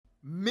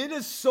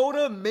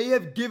Minnesota may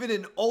have given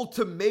an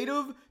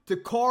ultimatum to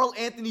Karl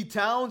Anthony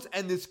Towns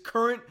and this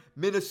current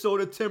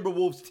Minnesota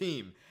Timberwolves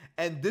team.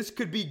 And this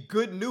could be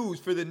good news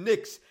for the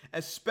Knicks,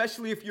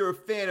 especially if you're a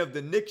fan of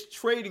the Knicks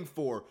trading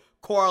for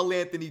Karl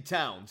Anthony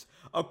Towns.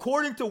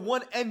 According to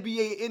one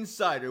NBA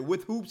insider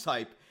with Hoops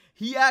Hype,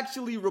 he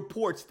actually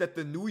reports that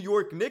the New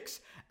York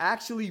Knicks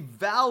actually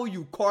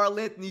value Karl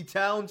Anthony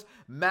Towns'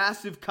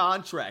 massive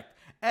contract,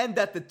 and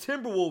that the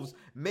Timberwolves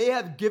may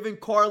have given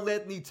Karl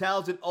Anthony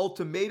Towns an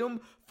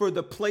ultimatum for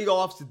the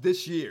playoffs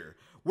this year.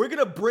 We're going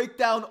to break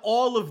down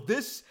all of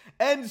this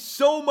and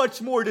so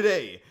much more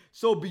today.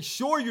 So be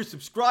sure you're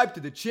subscribed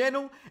to the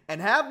channel and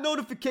have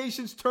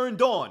notifications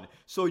turned on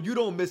so you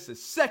don't miss a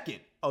second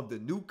of the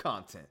new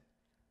content.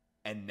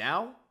 And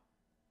now,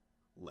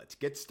 let's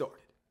get started.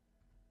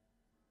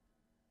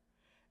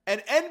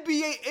 An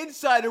NBA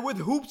insider with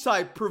Hoops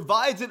Hype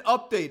provides an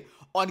update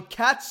on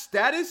Cat's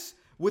status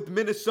with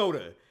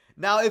Minnesota.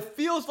 Now, it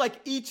feels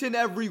like each and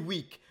every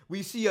week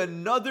we see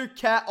another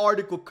Cat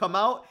article come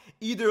out,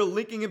 either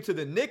linking him to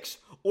the Knicks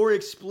or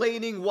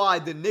explaining why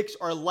the Knicks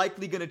are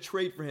likely going to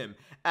trade for him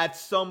at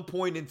some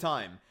point in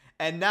time.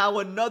 And now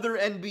another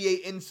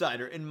NBA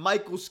insider, in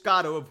Michael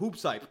Scotto of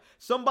Hoops Hype,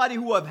 somebody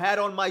who I've had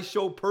on my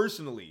show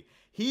personally,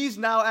 he's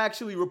now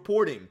actually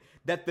reporting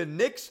that the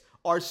Knicks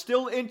are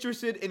still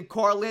interested in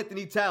Karl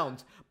Anthony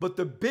Towns. But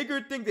the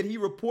bigger thing that he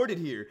reported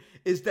here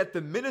is that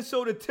the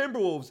Minnesota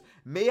Timberwolves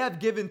may have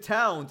given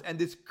Towns and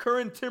this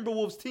current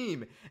Timberwolves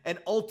team an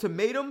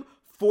ultimatum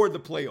for the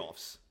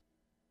playoffs.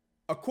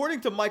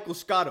 According to Michael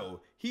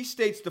Scotto, he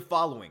states the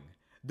following: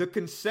 the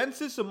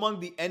consensus among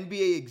the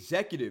NBA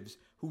executives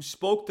who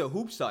spoke to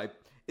Hoops Hype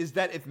is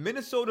that if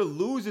Minnesota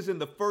loses in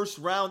the first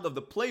round of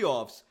the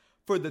playoffs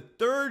for the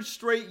third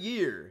straight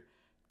year,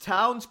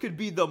 Towns could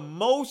be the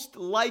most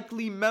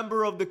likely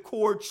member of the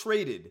core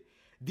traded.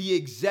 The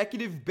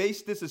executive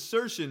based this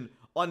assertion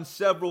on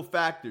several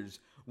factors.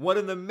 One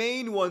of the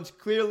main ones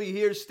clearly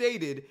here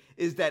stated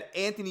is that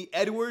Anthony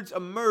Edwards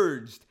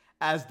emerged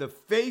as the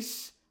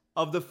face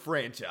of the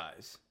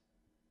franchise.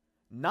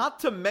 Not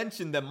to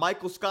mention that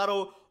Michael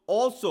Scotto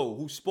also,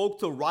 who spoke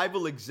to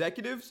rival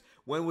executives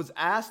when was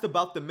asked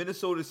about the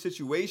Minnesota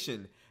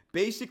situation,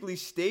 basically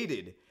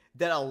stated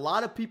that a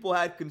lot of people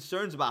had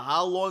concerns about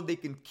how long they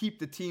can keep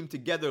the team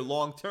together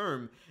long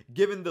term,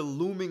 given the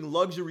looming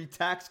luxury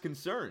tax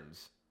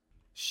concerns.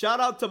 Shout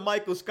out to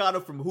Michael Scotto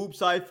from Hoops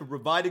Hype for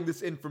providing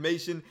this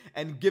information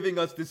and giving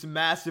us this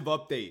massive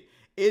update.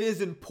 It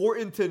is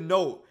important to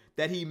note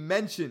that he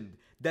mentioned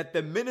that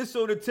the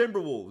Minnesota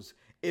Timberwolves,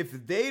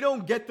 if they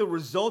don't get the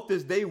result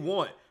as they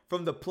want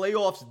from the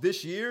playoffs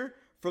this year,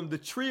 from the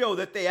trio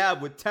that they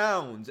have with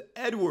Towns,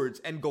 Edwards,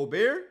 and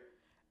Gobert,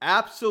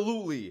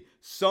 absolutely,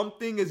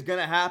 something is going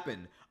to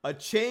happen. A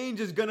change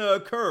is going to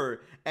occur,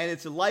 and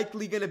it's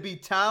likely going to be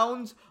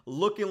Towns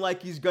looking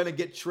like he's going to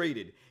get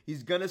traded.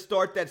 He's going to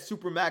start that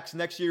Supermax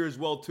next year as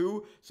well,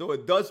 too. So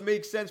it does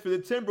make sense for the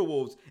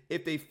Timberwolves,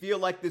 if they feel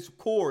like this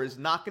core is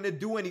not going to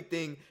do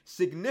anything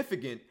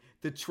significant,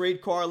 to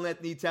trade Karl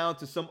Anthony Towns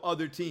to some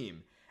other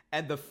team.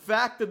 And the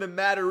fact of the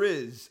matter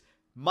is,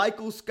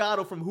 Michael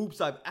Scotto from Hoops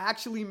Hype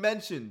actually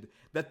mentioned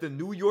that the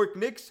New York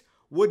Knicks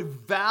would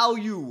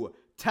value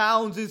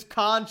Towns'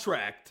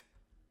 contract.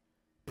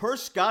 Per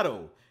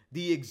Scotto,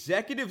 the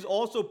executives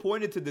also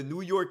pointed to the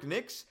New York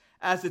Knicks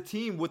as a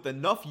team with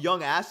enough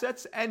young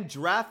assets and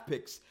draft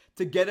picks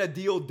to get a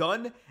deal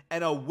done,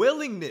 and a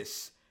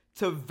willingness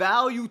to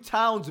value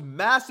Towns'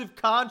 massive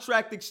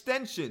contract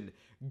extension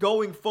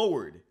going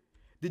forward.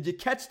 Did you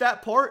catch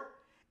that part?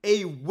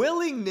 A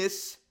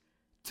willingness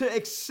to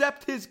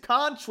accept his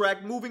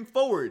contract moving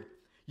forward.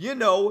 You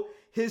know,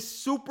 his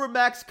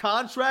Supermax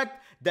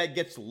contract that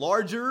gets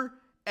larger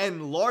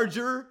and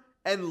larger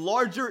and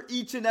larger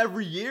each and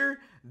every year.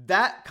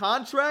 That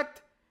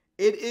contract,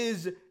 it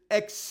is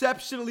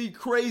exceptionally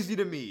crazy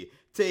to me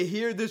to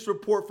hear this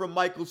report from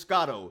Michael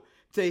Scotto,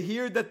 to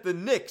hear that the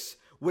Knicks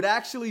would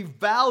actually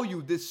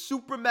value this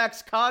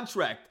Supermax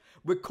contract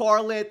with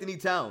Karl Anthony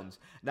Towns.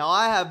 Now,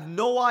 I have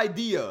no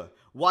idea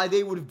why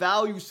they would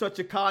value such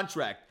a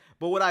contract,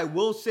 but what I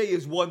will say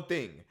is one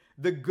thing.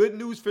 The good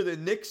news for the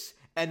Knicks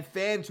and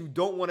fans who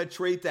don't want a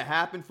trade to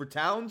happen for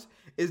Towns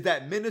is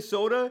that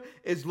Minnesota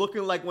is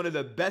looking like one of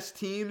the best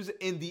teams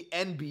in the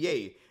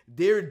NBA.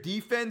 Their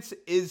defense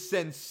is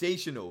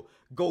sensational.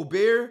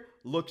 Gobert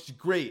looks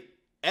great.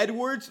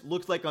 Edwards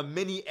looks like a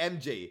mini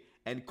MJ.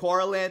 And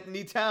Karl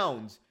Anthony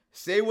Towns,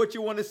 say what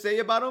you want to say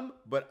about him,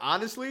 but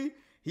honestly,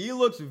 he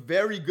looks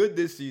very good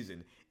this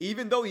season.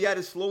 Even though he had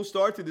a slow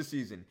start to the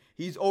season,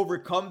 he's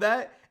overcome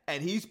that,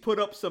 and he's put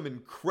up some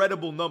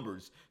incredible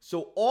numbers.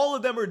 So all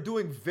of them are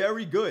doing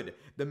very good.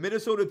 The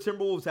Minnesota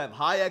Timberwolves have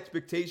high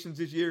expectations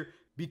this year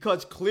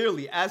because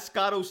clearly, as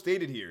Scotto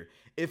stated here,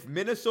 if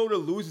Minnesota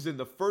loses in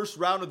the first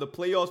round of the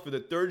playoffs for the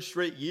third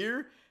straight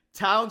year,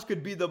 Towns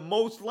could be the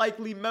most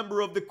likely member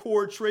of the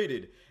core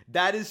traded.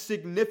 That is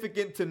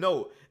significant to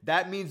note.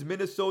 That means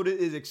Minnesota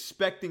is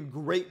expecting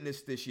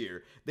greatness this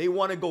year. They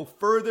want to go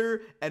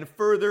further and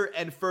further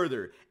and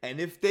further. And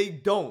if they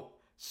don't,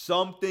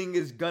 something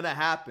is going to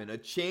happen. A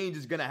change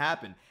is going to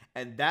happen.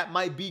 And that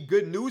might be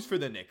good news for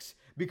the Knicks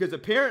because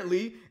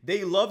apparently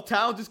they love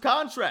Towns'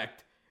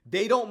 contract.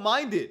 They don't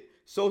mind it.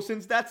 So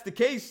since that's the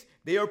case,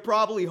 they are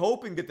probably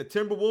hoping that the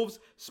Timberwolves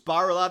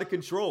spiral out of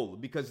control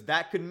because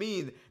that could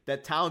mean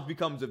that Towns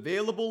becomes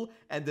available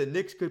and the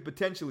Knicks could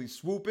potentially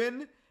swoop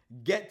in,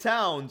 get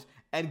Towns,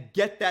 and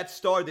get that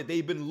star that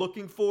they've been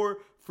looking for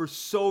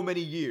so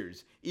many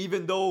years.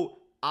 Even though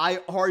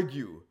I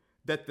argue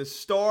that the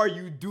star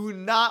you do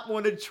not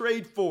want to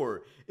trade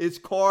for is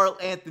Karl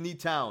Anthony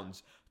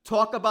Towns.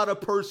 Talk about a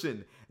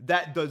person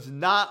that does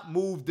not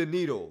move the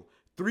needle.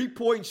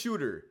 Three-point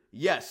shooter,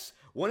 yes.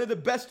 One of the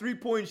best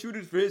three-point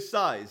shooters for his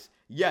size,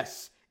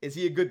 yes. Is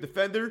he a good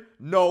defender?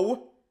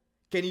 No.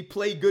 Can he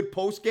play good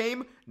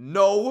post-game?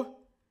 No.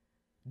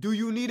 Do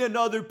you need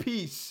another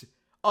piece?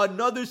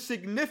 Another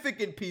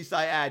significant piece,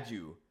 I add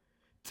you,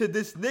 to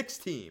this Knicks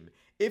team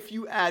if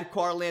you add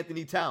Karl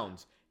Anthony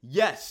Towns?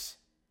 Yes.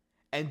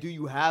 And do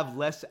you have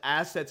less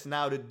assets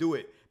now to do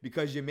it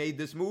because you made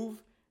this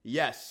move?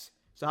 Yes.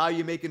 So how are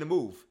you making the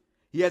move?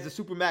 He has a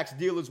Supermax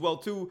deal as well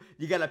too.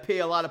 You got to pay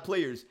a lot of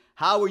players.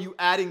 How are you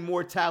adding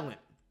more talent?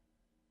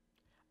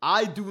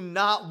 I do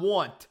not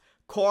want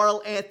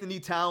Karl Anthony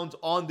Towns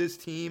on this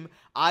team.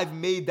 I've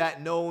made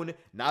that known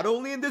not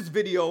only in this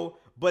video,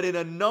 but in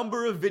a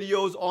number of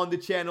videos on the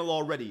channel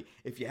already.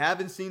 If you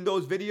haven't seen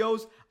those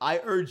videos, I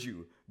urge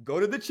you, go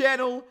to the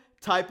channel,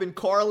 type in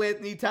Karl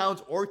Anthony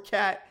Towns or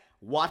Cat,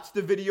 watch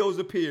the videos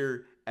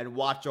appear, and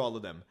watch all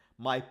of them.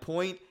 My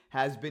point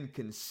has been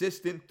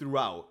consistent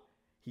throughout.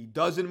 He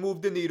doesn't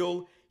move the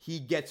needle. He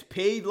gets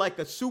paid like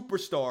a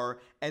superstar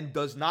and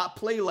does not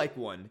play like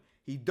one.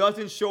 He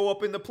doesn't show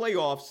up in the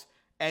playoffs.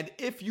 And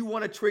if you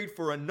want to trade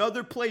for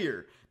another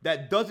player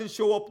that doesn't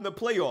show up in the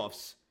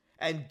playoffs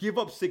and give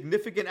up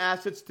significant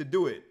assets to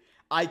do it,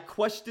 I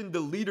question the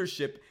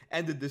leadership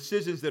and the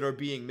decisions that are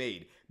being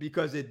made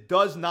because it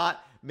does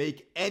not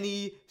make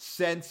any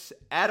sense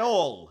at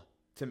all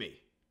to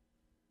me.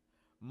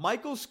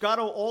 Michael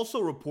Scotto also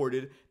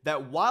reported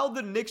that while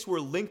the Knicks were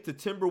linked to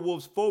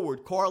Timberwolves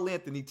forward Karl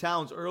Anthony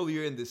Towns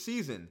earlier in the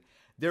season,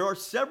 there are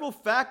several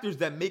factors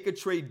that make a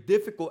trade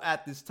difficult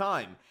at this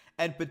time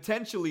and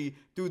potentially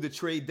through the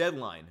trade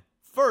deadline.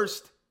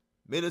 First,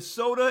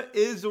 Minnesota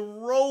is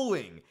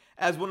rolling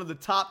as one of the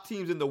top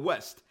teams in the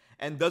West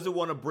and doesn't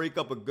want to break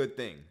up a good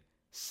thing.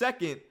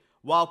 Second,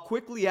 while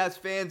Quickley has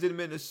fans in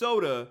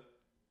Minnesota,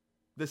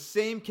 the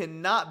same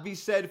cannot be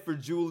said for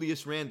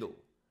Julius Randle.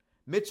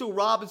 Mitchell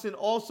Robinson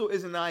also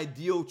is an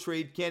ideal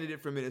trade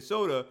candidate for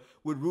Minnesota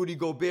with Rudy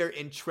Gobert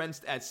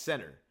entrenched at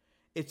center.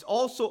 It's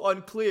also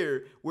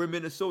unclear where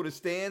Minnesota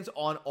stands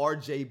on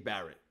RJ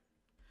Barrett.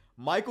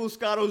 Michael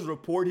Scotto's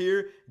report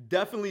here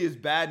definitely is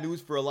bad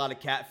news for a lot of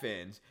Cat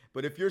fans,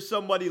 but if you're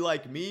somebody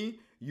like me,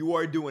 you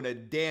are doing a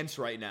dance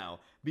right now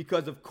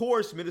because of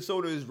course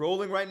Minnesota is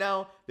rolling right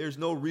now. There's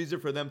no reason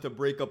for them to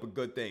break up a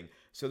good thing.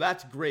 So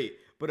that's great.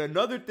 But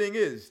another thing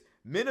is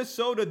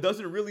Minnesota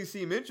doesn't really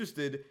seem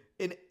interested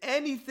in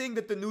anything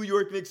that the New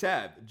York Knicks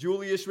have.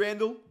 Julius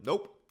Randle?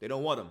 Nope, they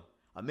don't want him.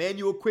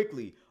 Emmanuel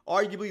Quickley,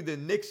 arguably the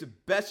Knicks'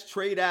 best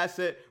trade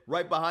asset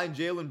right behind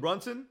Jalen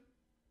Brunson?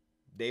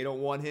 They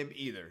don't want him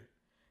either.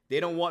 They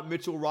don't want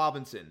Mitchell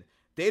Robinson.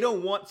 They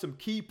don't want some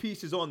key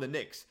pieces on the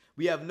Knicks.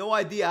 We have no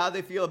idea how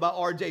they feel about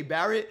RJ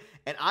Barrett,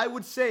 and I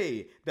would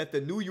say that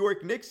the New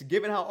York Knicks,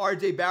 given how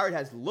RJ Barrett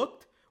has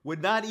looked,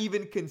 would not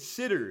even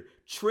consider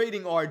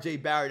trading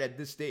RJ Barrett at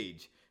this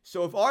stage.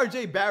 So if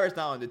RJ Barrett's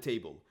not on the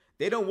table,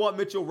 they don't want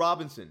Mitchell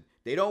Robinson.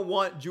 They don't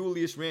want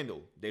Julius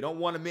Randle. They don't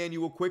want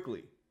Emmanuel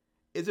Quickley.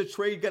 Is a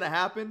trade going to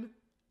happen?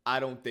 I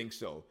don't think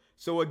so.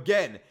 So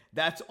again,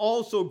 that's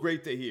also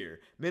great to hear.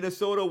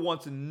 Minnesota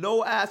wants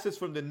no assets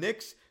from the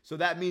Knicks, so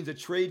that means a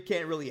trade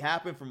can't really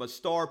happen from a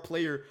star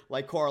player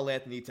like Karl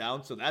Anthony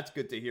Towns. So that's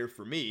good to hear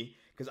for me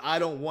because I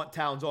don't want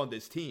Towns on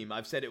this team.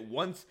 I've said it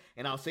once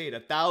and I'll say it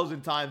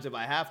 1,000 times if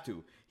I have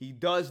to. He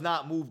does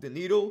not move the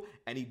needle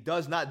and he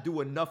does not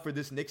do enough for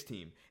this Knicks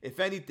team. If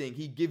anything,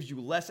 he gives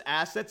you less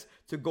assets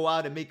to go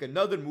out and make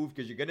another move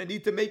because you're going to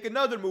need to make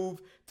another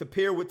move to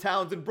pair with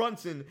Towns and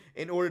Brunson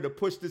in order to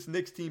push this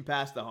Knicks team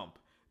past the hump.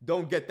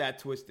 Don't get that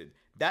twisted.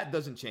 That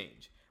doesn't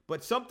change.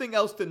 But something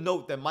else to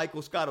note that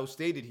Michael Scotto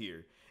stated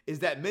here is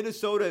that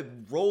Minnesota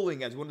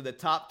rolling as one of the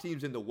top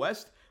teams in the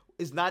West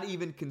is not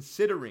even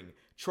considering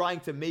trying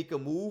to make a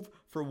move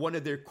for one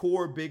of their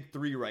core big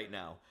three right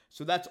now.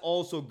 So that's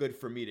also good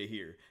for me to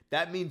hear.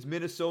 That means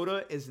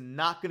Minnesota is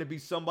not going to be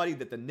somebody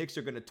that the Knicks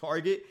are going to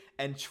target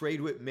and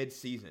trade with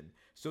midseason.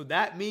 So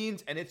that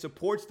means, and it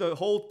supports the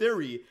whole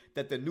theory,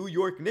 that the New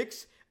York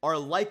Knicks are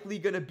likely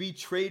going to be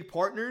trade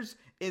partners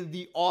in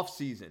the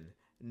offseason,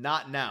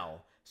 not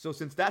now. So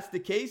since that's the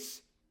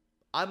case,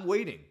 I'm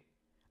waiting.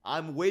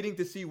 I'm waiting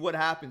to see what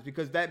happens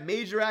because that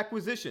major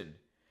acquisition,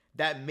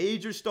 that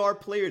major star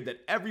player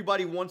that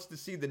everybody wants to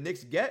see the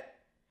Knicks get,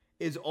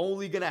 is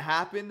only going to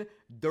happen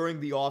during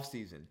the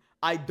offseason.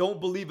 I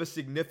don't believe a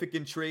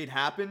significant trade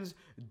happens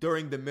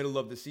during the middle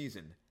of the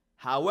season.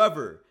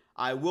 However,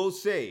 I will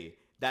say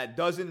That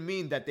doesn't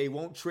mean that they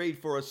won't trade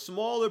for a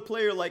smaller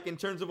player, like in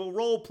terms of a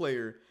role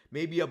player,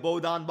 maybe a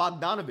Bojan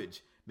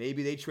Bogdanovic.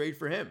 Maybe they trade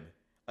for him.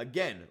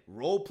 Again,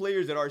 role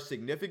players that are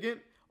significant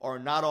are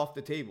not off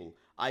the table.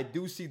 I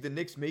do see the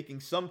Knicks making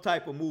some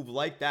type of move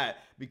like that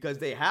because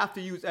they have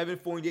to use Evan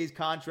Fournier's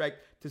contract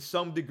to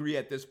some degree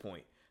at this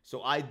point.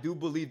 So I do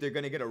believe they're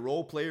going to get a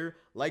role player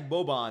like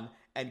Boban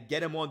and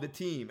get him on the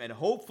team and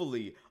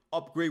hopefully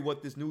upgrade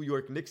what this New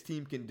York Knicks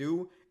team can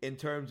do in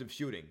terms of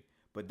shooting.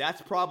 But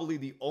that's probably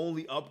the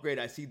only upgrade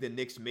I see the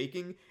Knicks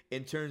making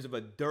in terms of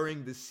a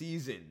during the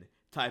season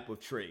type of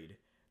trade.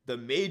 The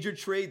major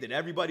trade that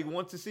everybody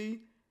wants to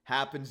see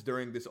happens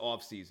during this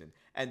offseason.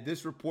 And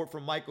this report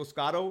from Michael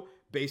Scotto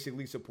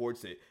basically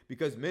supports it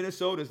because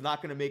Minnesota is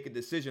not going to make a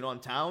decision on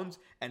Towns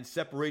and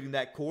separating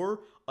that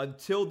core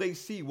until they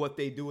see what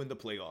they do in the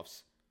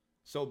playoffs.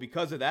 So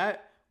because of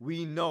that,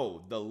 we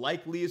know the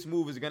likeliest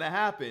move is going to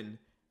happen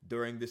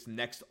during this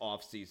next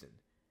offseason.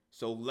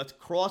 So let's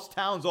cross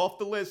Towns off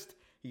the list.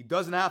 He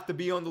doesn't have to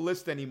be on the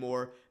list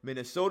anymore.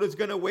 Minnesota's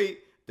going to wait.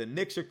 The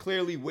Knicks are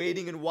clearly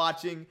waiting and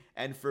watching.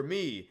 And for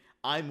me,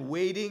 I'm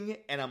waiting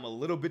and I'm a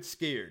little bit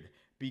scared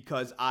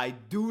because I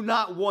do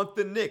not want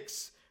the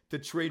Knicks to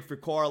trade for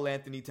Karl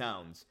Anthony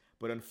Towns.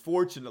 But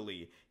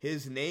unfortunately,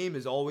 his name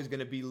is always going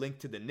to be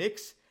linked to the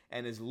Knicks.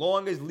 And as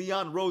long as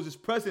Leon Rose is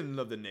president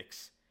of the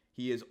Knicks,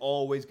 he is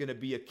always going to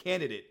be a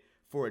candidate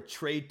for a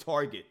trade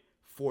target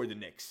for the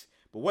Knicks.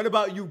 But what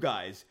about you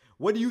guys?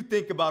 What do you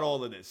think about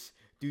all of this?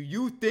 Do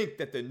you think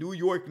that the New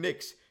York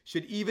Knicks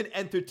should even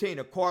entertain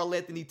a Karl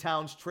Anthony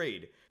Towns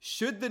trade?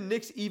 Should the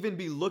Knicks even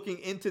be looking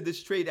into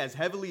this trade as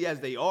heavily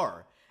as they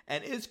are?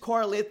 And is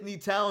Karl Anthony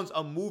Towns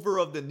a mover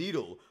of the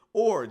needle?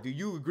 Or do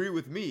you agree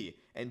with me?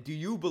 And do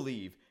you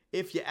believe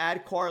if you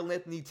add Karl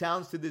Anthony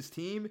Towns to this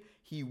team,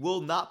 he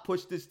will not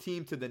push this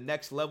team to the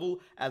next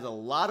level as a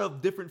lot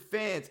of different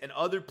fans and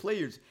other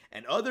players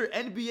and other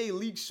NBA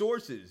league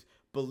sources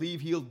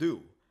believe he'll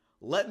do?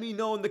 Let me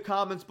know in the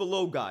comments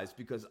below, guys,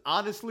 because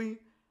honestly,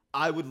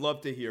 I would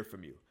love to hear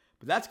from you.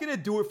 But that's going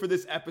to do it for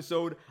this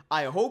episode.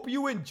 I hope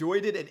you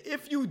enjoyed it. And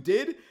if you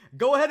did,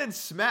 go ahead and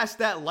smash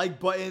that like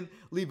button,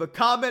 leave a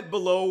comment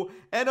below.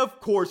 And of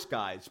course,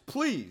 guys,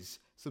 please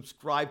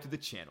subscribe to the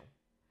channel.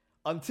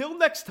 Until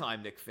next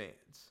time, Knicks fans.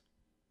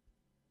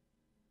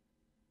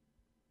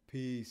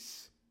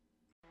 Peace.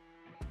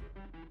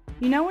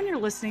 You know when you're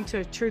listening to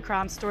a true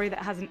crime story that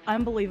has an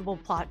unbelievable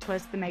plot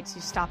twist that makes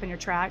you stop in your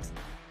tracks?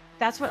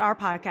 That's what our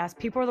podcast,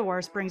 People Are the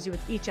Worst, brings you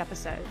with each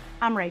episode.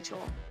 I'm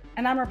Rachel.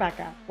 And I'm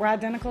Rebecca. We're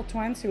identical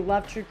twins who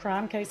love true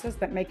crime cases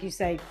that make you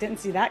say, didn't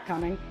see that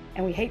coming,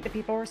 and we hate the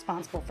people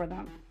responsible for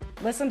them.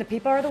 Listen to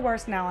People Are the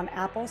Worst now on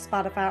Apple,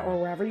 Spotify, or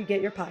wherever you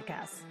get your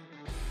podcasts.